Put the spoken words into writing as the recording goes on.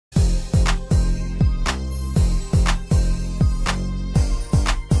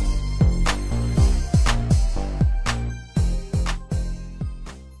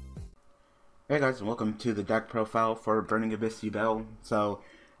Hey guys, and welcome to the deck profile for Burning Abyss Yubel. So,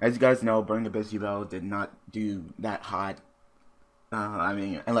 as you guys know, Burning Abyss Yubel did not do that hot.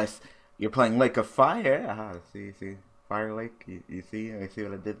 Unless you're playing Lake of Fire. See, Fire Lake. You see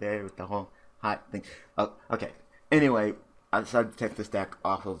what I did there with the whole hot thing. Oh, okay. Anyway, I decided to take this deck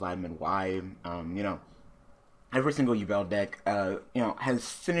off of Vitamin Y. Every single Yubel deck, has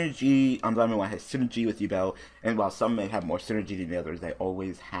synergy. Vitamin Y has synergy with Yubel, and while some may have more synergy than the others, they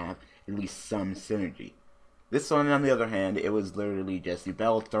always have at least some synergy. This one, on the other hand, it was literally just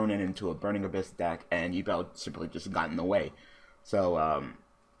Yubel thrown into a Burning Abyss deck, and Yubel simply just got in the way. So,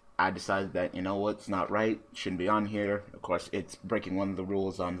 I decided that, you know what's not right, shouldn't be on here. Of course, it's breaking one of the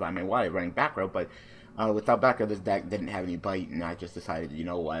rules on Vitamin Y, running back row, but without back row, this deck didn't have any bite, and I just decided, you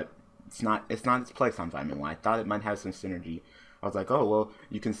know what, it's not its place on Vitamin Y. I thought it might have some synergy. I was like, oh, well,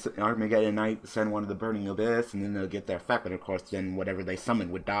 you can Armageddon Knight, send one of the Burning Abyss, and then they'll get their effect, and of course, then whatever they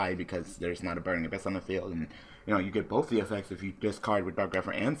summon would die because there's not a Burning Abyss on the field, and, you get both the effects if you discard with Dark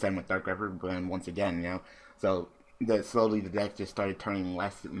Grepher and send with Dark Grepher, but once again, so slowly the deck just started turning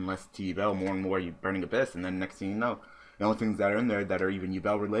less and less to Yubel, more and more Burning Abyss, and then next thing you know, the only things that are in there that are even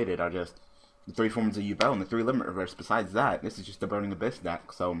Yubel related are just the 3 forms of Yubel and the 3 Limit Reverse. Besides that, this is just a Burning Abyss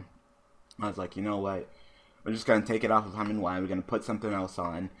deck, so I was like, you know what? We're just going to take it off of Vitamin Y. We're going to put something else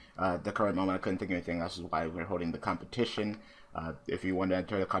on. The current moment, I couldn't think of anything. That's just why we're holding the competition. If you want to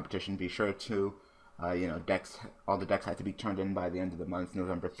enter the competition, be sure to, all the decks have to be turned in by the end of the month,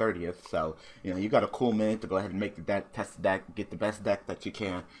 November 30th. So, you got a cool minute to go ahead and make the deck, test the deck, get the best deck that you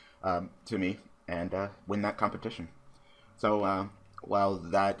can to me, and win that competition. So, while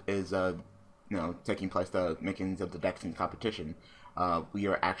that is, taking place, the makings of the decks in competition, we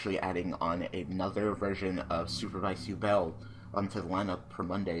are actually adding on another version of Supervise Yubel onto the lineup for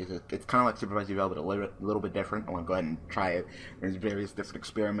Mondays. It's kind of like Supervise Yubel, but a little bit different. I want to go ahead and try it. There's various different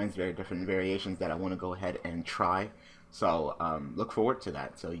experiments, very different variations that I want to go ahead and try. So look forward to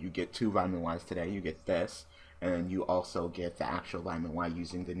that. So you get 2 Vitamin Ys today. You get this, and you also get the actual Vitamin Y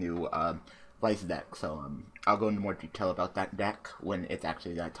using the new Vice deck. So I'll go into more detail about that deck when it's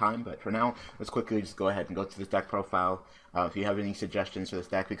actually that time, but for now, let's quickly just go ahead and go to this deck profile. If you have any suggestions for this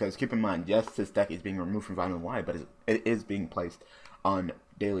deck, because keep in mind, yes, this deck is being removed from Vitamin Y, but it is being placed on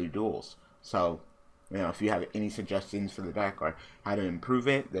Daily Duels. So, if you have any suggestions for the deck or how to improve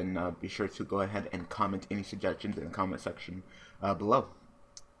it, then be sure to go ahead and comment any suggestions in the comment section below.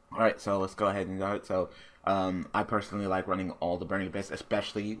 Alright, so let's go ahead and go. So, I personally like running all the Burning Abyss,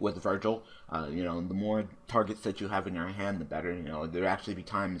 especially with Virgil. The more targets that you have in your hand, the better. There actually be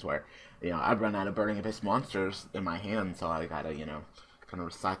times where, I'd run out of Burning Abyss monsters in my hand, so I gotta, kind of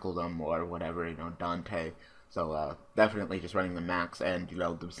recycle them or whatever, Dante. So, definitely just running the max, and,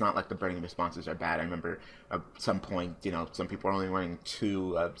 it's not like the Burning Abyss monsters are bad. I remember at some point, some people are only running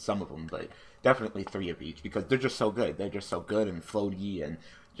 2, some of them, but definitely 3 of each, because they're just so good. They're just so good and floaty, and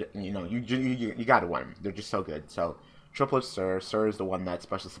you gotta win them. They're just so good. So triple Sir is the one that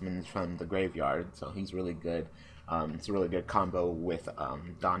special summons from the graveyard, so he's really good. It's a really good combo with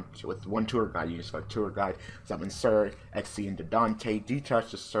with 1 tour guide. You just got tour guide, summon Sir, XC into Dante,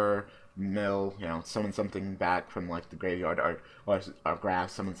 detach the Sir, mill, summon something back from like the graveyard or grab,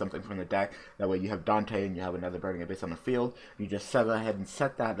 summon something from the deck. That way you have Dante and you have another Burning Abyss on the field. You just go ahead and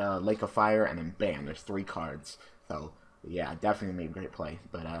set that Lake of Fire, and then bam, there's 3 cards. So yeah, definitely made a great play,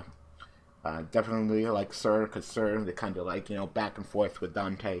 but definitely like Sir, because Sir, they kind of like, back and forth with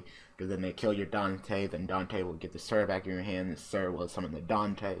Dante, because then they kill your Dante, then Dante will get the Sir back in your hand, the Sir will summon the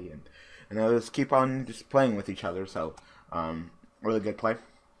Dante, and they'll just keep on just playing with each other. So really good play.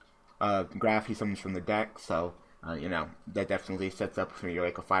 Graph, he summons from the deck, so that definitely sets up for your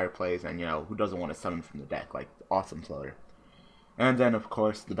Lake of Fire plays, and who doesn't want to summon from the deck? Like, awesome floater. And then of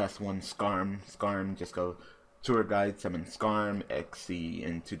course the best one, Skarm, just go tour guide, summon Skarm, XC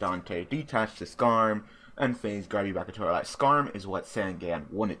into Dante, detach the Skarm, and phase, grab you back into her. Like, Skarm is what Sangan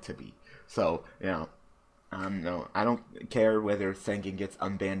wanted to be. So, no, I don't care whether Sangan gets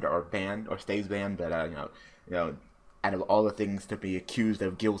unbanned or banned or stays banned, but out of all the things to be accused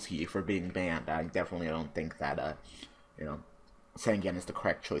of guilty for being banned, I definitely don't think that Sangan is the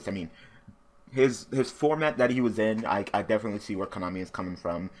correct choice. I mean, his format that he was in, I definitely see where Konami is coming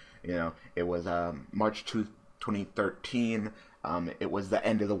from. It was March 2013. It was the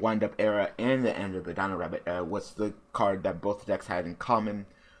end of the wind-up era and the end of the Dino Rabbit era. What's the card that both decks had in common?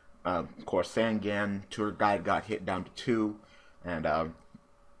 Of course, Sangan, Tour Guide got hit down to 2, and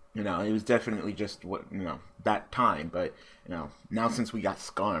it was definitely just what that time. But now since we got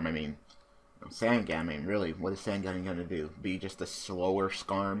Skarm, I mean, Sangan, I mean, really, what is Sangan gonna do? Be just a slower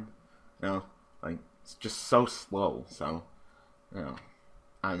Skarm? Like, it's just so slow. So,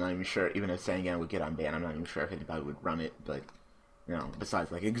 I'm not even sure, even if Sangan would get unbanned, I'm not even sure if anybody would run it, but, you know,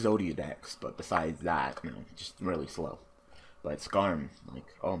 besides, like, Exodia decks, but besides that, you know, just really slow. But Skarm, like,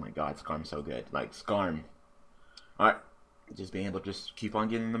 oh my god, Skarm's so good. Like, Skarm. Alright, just being able to just keep on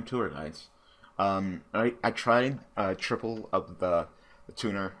getting them tour guides. Alright, I tried triple of the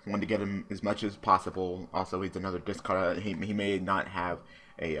tuner. Wanted to get him as much as possible. Also, he's another discard. He may not have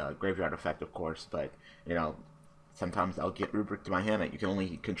a graveyard effect, of course, but, you know, sometimes I'll get Rubric to my hand that you can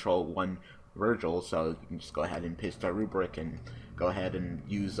only control one Virgil, so you can just go ahead and pitch that Rubric and go ahead and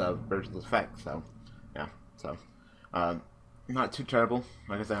use Virgil's effect. So, yeah, so, not too terrible.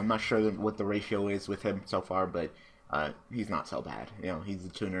 Like I said, I'm not sure what the ratio is with him so far, but he's not so bad. You know, he's a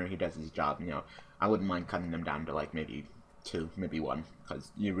tuner, he does his job. You know, I wouldn't mind cutting them down to like maybe 2, maybe 1,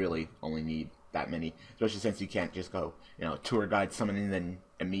 because you really only need that many, especially since you can't just go, you know, tour guide summoning and then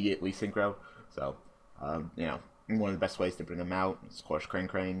immediately synchro. So, you know, one of the best ways to bring them out is, of course,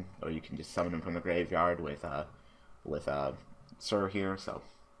 Crane, or you can just summon them from the graveyard with Sir here. So,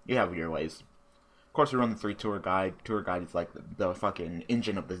 you have your ways. Of course, we run the 3 tour guide. Tour guide is like the fucking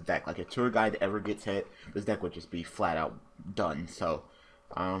engine of this deck. Like, if tour guide ever gets hit, this deck would just be flat out done. So,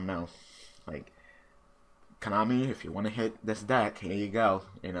 I don't know. Like, Konami, if you want to hit this deck, here you go.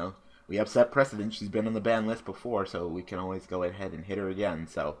 You know, we have set precedent. She's been on the ban list before, so we can always go ahead and hit her again.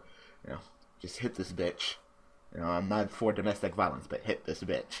 So, you know, just hit this bitch. You know, I'm not for domestic violence, but hit this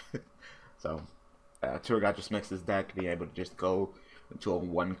bitch. So, tour guide just makes this deck being able to just go into a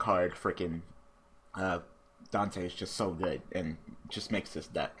 1-card freaking Dante is just so good and just makes this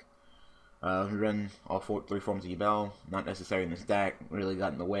deck. We run all 3 forms of Yubel, not necessary in this deck, really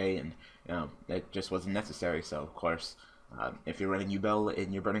got in the way, and you know, it just wasn't necessary. So of course, if you're running Yubel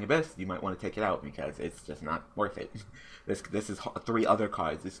in your Burning Abyss, you might want to take it out because it's just not worth it. This is 3 other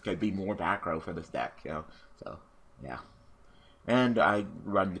cards. This could be more back row for this deck, you know. So yeah. And I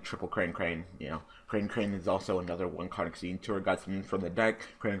run the triple Crane. You know, Crane is also another 1-card exceeding tour guide summons from the deck.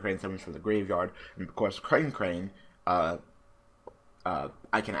 Crane summons from the graveyard, and of course Crane. I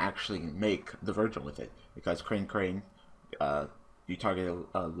can actually make the Virgil with it because Crane. You target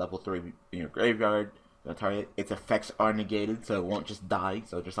a level 3 in your graveyard. Its effects are negated, so it won't just die.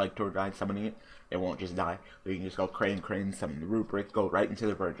 So just like tour guide summoning it won't just die. So you can just go Crane, summon the Rubric, go right into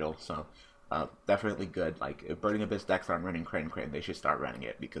the Virgil. So. Definitely good. Like, if Burning Abyss decks aren't running Crane, they should start running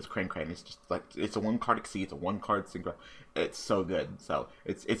it, because Crane is just like, it's a 1-card exceed, it's a 1-card synchro. It's so good. So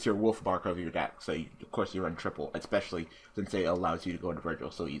it's your wolf bark of your deck. So of course you run triple, especially since it allows you to go into Virgil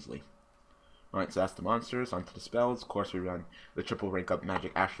so easily. Alright, so that's the monsters. Onto the spells. Of course, we run the triple rank up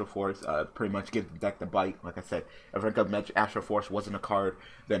Magic Astral Force. Pretty much give the deck the bite. Like I said, if rank up Magic Astral Force wasn't a card,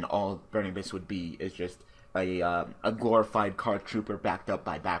 then all Burning Abyss would be is just a glorified card trooper backed up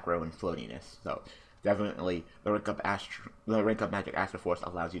by back row and floatiness. So definitely the rank up Magic Astral Force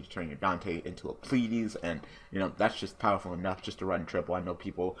allows you to turn your Dante into a Pleiades, and you know, that's just powerful enough just to run triple. I know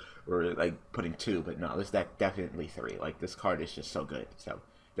people were like putting 2, but no, this deck definitely 3. Like, this card is just so good. So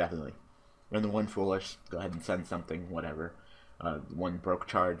definitely run the 1 Foolish. Go ahead and send something, whatever. 1 Broke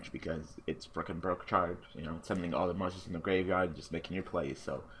Charge because it's frickin' Broke Charge. You know, sending all the monsters in the graveyard, just making your plays.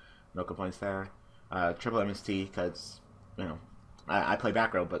 So no complaints there. Triple MST because, you know, I play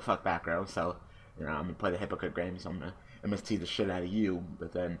back row, but fuck back row, so, you know, I'm going to play the Hypocrite game, so I'm going to MST the shit out of you,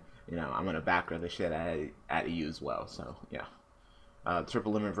 but then, you know, I'm going to back row the shit out of you as well, so, yeah.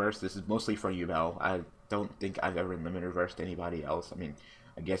 Triple Limit Reverse, this is mostly for Yubel. I don't think I've ever limit reversed anybody else. I mean,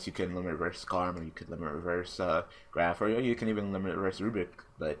 I guess you can limit reverse Skarm, or you could limit reverse Graph, or you can even limit reverse Rubik,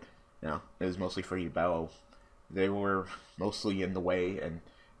 but, you know, it was mostly for Yubel. They were mostly in the way, and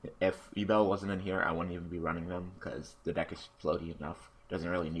if Yubel wasn't in here, I wouldn't even be running them, because the deck is floaty enough. Doesn't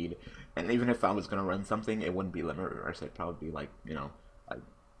really need it. And even if I was going to run something, it wouldn't be limit reverse. It'd probably be like, you know, like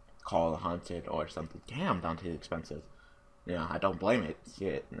Call the Haunted or something. Damn, Dante's expensive. You know, I don't blame it.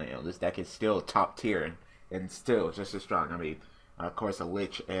 Shit, you know, this deck is still top tier and still just as strong. I mean, of course, a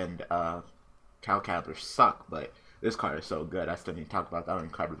Lich and Calcabler suck, but this card is so good. I still need to talk about that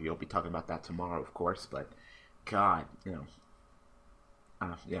in card review. I'll be talking about that tomorrow, of course, but God, you know.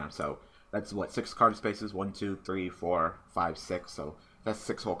 Yeah, so that's what, 6 card spaces, 1, 2, 3, 4, 5, 6. So that's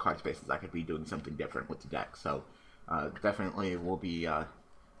 6 whole card spaces. I could be doing something different with the deck. So definitely we'll be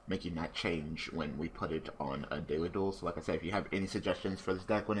making that change when we put it on a Daily Duels. So like I said, if you have any suggestions for this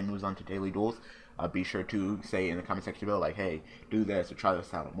deck when it moves on to Daily Duels, be sure to say in the comment section below, like, hey, do this or try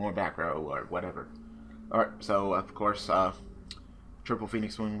this out, more back row or whatever. Alright, so of course, triple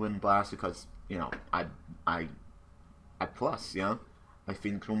Phoenix Wind Blast, because, you know, I plus, you know. I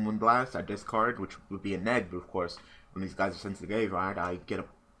Phoenix Wind Blast, I discard, which would be a neg, but of course, when these guys are sent to the graveyard, I get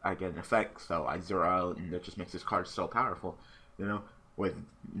an effect, so I zero out, and that just makes this card so powerful. You know, with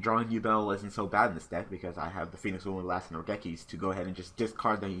drawing Yubel isn't so bad in this deck because I have the Phoenix Woman, Last and Koa'kis to go ahead and just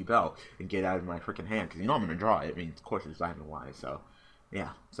discard the Yubel and get out of my freaking hand, because you know I'm going to draw it. I mean, of course it's Diamond Y, so yeah.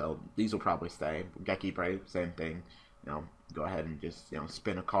 So these will probably stay. Koa'ki Brave, same thing. You know, go ahead and just, you know,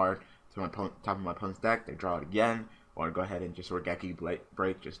 spin a card to my top of my opponent's deck, they draw it again, or go ahead and just Koa'ki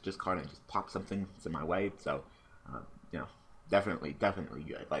Break, just discard it and just pop something that's in my way. So, you know, definitely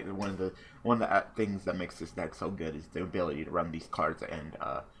good. Like one of the things that makes this deck so good is the ability to run these cards and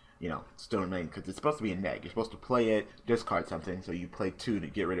you know, still remain, because it's supposed to be a neg. You're supposed to play it, discard something, so you play 2 to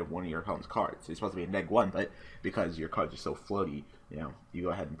get rid of one of your opponent's cards. It's supposed to be a neg 1, but because your cards are so floaty, you know, you go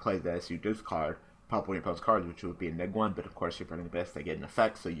ahead and play this, you discard, pop one of your opponent's cards, which would be a neg 1, but of course you're Burning Abyss, they get an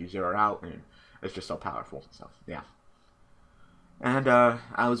effect, so you zero out, and it's just so powerful. So yeah. And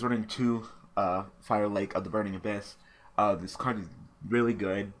I was running 2 Fire Lake of the Burning Abyss. This card is really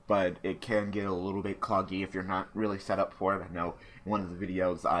good, but it can get a little bit cloggy if you're not really set up for it. I know in one of the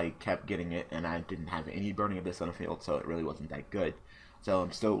videos I kept getting it and I didn't have any Burning Abyss on the field, so it really wasn't that good. So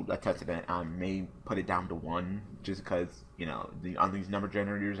I'm still testing it. I may put it down to 1 just because, you know, on these number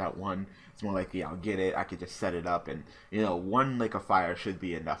generators at 1, it's more likely I'll get it. I could just set it up, and, you know, 1 Lake of Fire should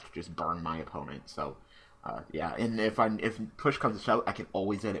be enough to just burn my opponent. So yeah, and if push comes to shove, I can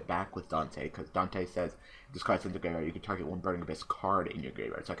always get it back with Dante, because Dante says discard into the graveyard, you can target 1 Burning Abyss card in your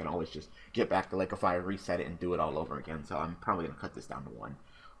graveyard, so I can always just get back the Lake of Fire, reset it, and do it all over again. So I'm probably going to cut this down to 1.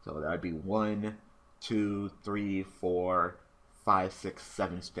 So that would be 1, 2, 3, 4, 5, 6,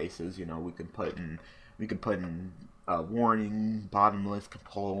 7 spaces. You know, we can put in Warning, Bottomless,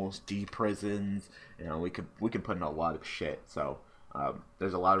 Compulse, D-Prisons. You know, we could put in a lot of shit. So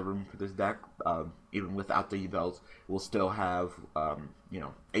there's a lot of room for this deck. Even without the Yubels, we'll still have, you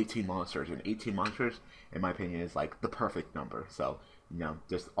know, 18 monsters. And 18 monsters, in my opinion, is like the perfect number. So, you know,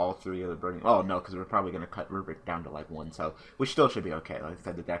 just all 3 of the burning. Oh, no, because we're probably going to cut Rubric down to like 1. So, we still should be okay. Like I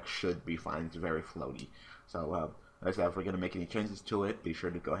said, the deck should be fine. It's very floaty. So, like I said, if we're going to make any changes to it, be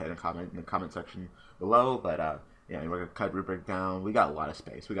sure to go ahead and comment in the comment section below. But, yeah, we're going to cut Rubric down. We got a lot of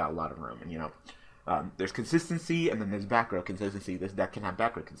space. We got a lot of room. And, you know, there's consistency, and then there's back row consistency. This deck can have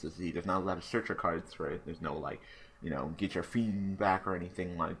back row consistency. There's not a lot of searcher cards for it. There's no, like, you know, get your fiend back or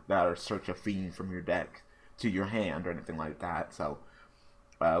anything like that, or search a fiend from your deck to your hand or anything like that. So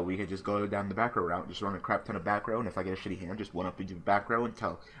we could just go down the back row route, just run a crap ton of back row, and if I get a shitty hand, just one up into the back row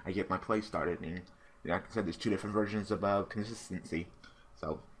until I get my play started. And like I said, there's 2 different versions of consistency.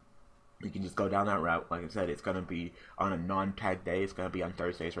 So you can just go down that route. Like I said, it's going to be on a non-tag day. It's going to be on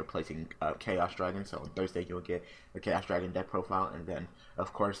Thursdays, replacing Chaos Dragon. So on Thursday, you'll get the Chaos Dragon deck profile. And then,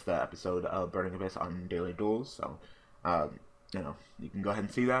 of course, the episode of Burning Abyss on Daily Duels. So, you know, you can go ahead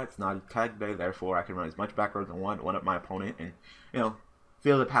and see that. It's not a tag day. Therefore, I can run as much back row as I want, one up my opponent, and, you know,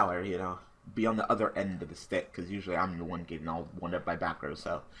 feel the power, you know, be on the other end of the stick. Because usually I'm the one getting all one up by back row.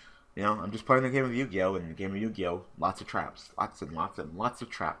 So, you know, I'm just playing a game of Yu-Gi-Oh! And in the game of Yu-Gi-Oh! Lots of traps. Lots and lots and lots of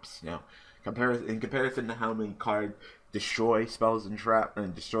traps, you know. In comparison to how many cards destroy spells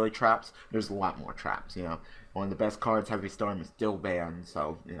and destroy traps, there's a lot more traps, you know. One of the best cards, Heavy Storm, is still banned,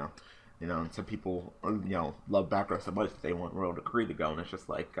 so, you know, and some people, you know, love back row so much that they want Royal Decree to go, and it's just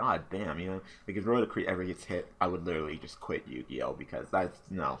like, god damn, you know, because Royal Decree ever gets hit, I would literally just quit Yu-Gi-Oh! Because that's,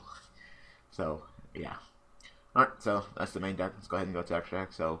 no. So, yeah. Alright, so that's the main deck. Let's go ahead and go to extra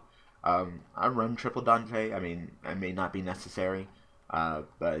deck. So, I run triple Dante. I mean, it may not be necessary,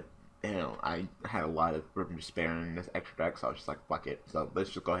 but, you know, I had a lot of room to spare in this extra deck, so I was just like, fuck it. So let's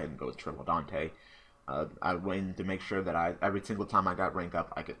just go ahead and go with triple Dante. I went to make sure that every single time I got rank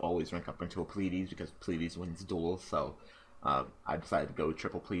up, I could always rank up into a Pleiades, because Pleiades wins duels, so I decided to go with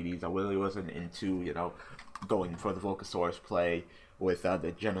triple Pleiades. I really wasn't into, you know, going for the Volcasaurus play with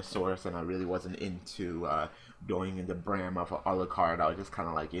the Genosaurus, and I really wasn't into going into Bram off of Alucard. I was just kind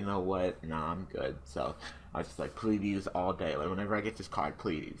of like, you know what, nah, I'm good. So I was just like, Pleiades all day. Like, whenever I get this card,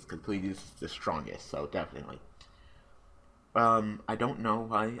 Pleiades, because Pleiades is the strongest, so definitely. I don't know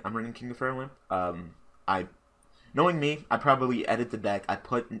why I'm running King of Fairwind. Knowing me, I probably edit the deck. I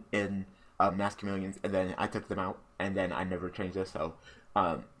put in Mass Chameleons, and then I took them out, and then I never changed this. So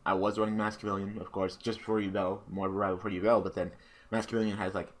I was running Mass Chameleon, of course, just before Yubel, more of a rival for Yubel, but then Mass Chameleon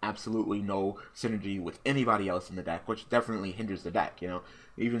has like absolutely no synergy with anybody else in the deck, which definitely hinders the deck. You know,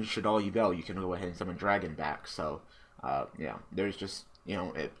 even Shadoll Yubel, you can go ahead and summon Dragon back. So yeah, there's just, you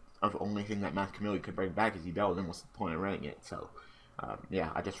know, the only thing that Mass Chameleon could bring back is Yubel, then what's the point of running it? So yeah,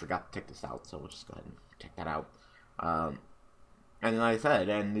 I just forgot to take this out, so we'll just go ahead and check that out. And like I said,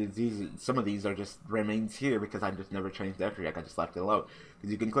 and some of these are just remains here because I just never changed the extra deck. I just left it alone.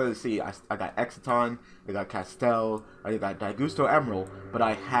 Because you can clearly see, I got Exciton, I got Castel, I got Daigusto Emerald, but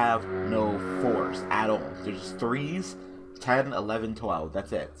I have no 4s at all. There's just 3s, 10, 11, 12.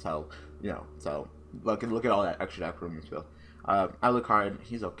 That's it. So, you know, so look at all that extra deck room as well. Alucard,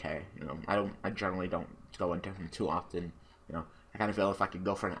 he's okay. You know, I generally don't go into him too often. You know, I kind of feel if I could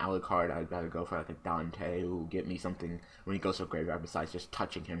go for an Alucard, I'd rather go for like a Dante who will get me something when he goes to a graveyard besides just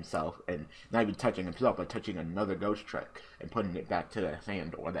touching himself, and not even touching himself, but touching another ghost trick and putting it back to the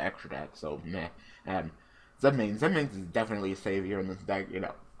hand or the extra deck. So meh. Zenmaines is definitely a savior in this deck. You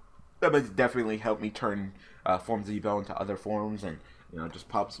know, Zenmaines definitely helped me turn forms of Yubel into other forms, and you know, just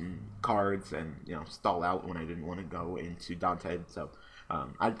pop some cards and, you know, stall out when I didn't want to go into Dante. So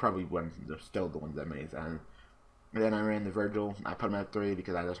I'd probably win still the ones Zenmaines. And then I ran the Virgil. I put him at 3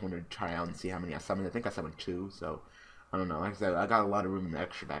 because I just wanted to try out and see how many I summoned. I think I summoned 2, so I don't know. Like I said, I got a lot of room in the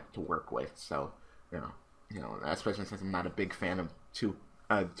extra deck to work with. So you know, especially since I'm not a big fan of too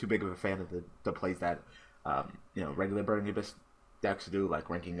big of a fan of the plays that you know, regular Burning Abyss decks do, like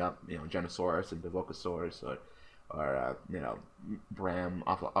ranking up, you know, Genosaurus and Devocasaurus or you know, Bram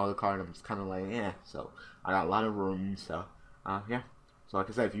off of Alucard. I'm just kind of like, yeah. So I got a lot of room. So yeah. So like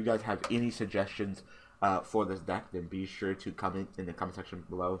I said, if you guys have any suggestions for this deck, then be sure to comment in the comment section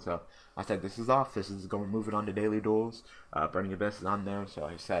below. So I said this is off. This is moving on to Daily Duels. Burning Abyss is on there. So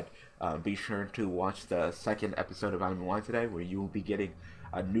I said be sure to watch the second episode of I'm Why today, where you will be getting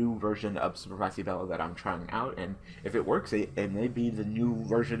a new version of Supervise Yubel that I'm trying out, and if it works, it may be the new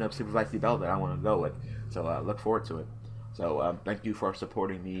version of Supervise Yubel that I want to go with. So look forward to it. So thank you for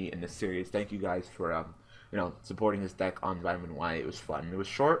supporting me in this series. Thank you guys for you know, supporting this deck on Vitamin Y. It was fun. It was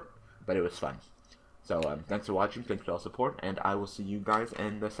short, but it was fun. So thanks for watching. Thanks for all support, and I will see you guys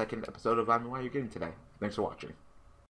in the second episode of Vitamin Y you're getting today. Thanks for watching.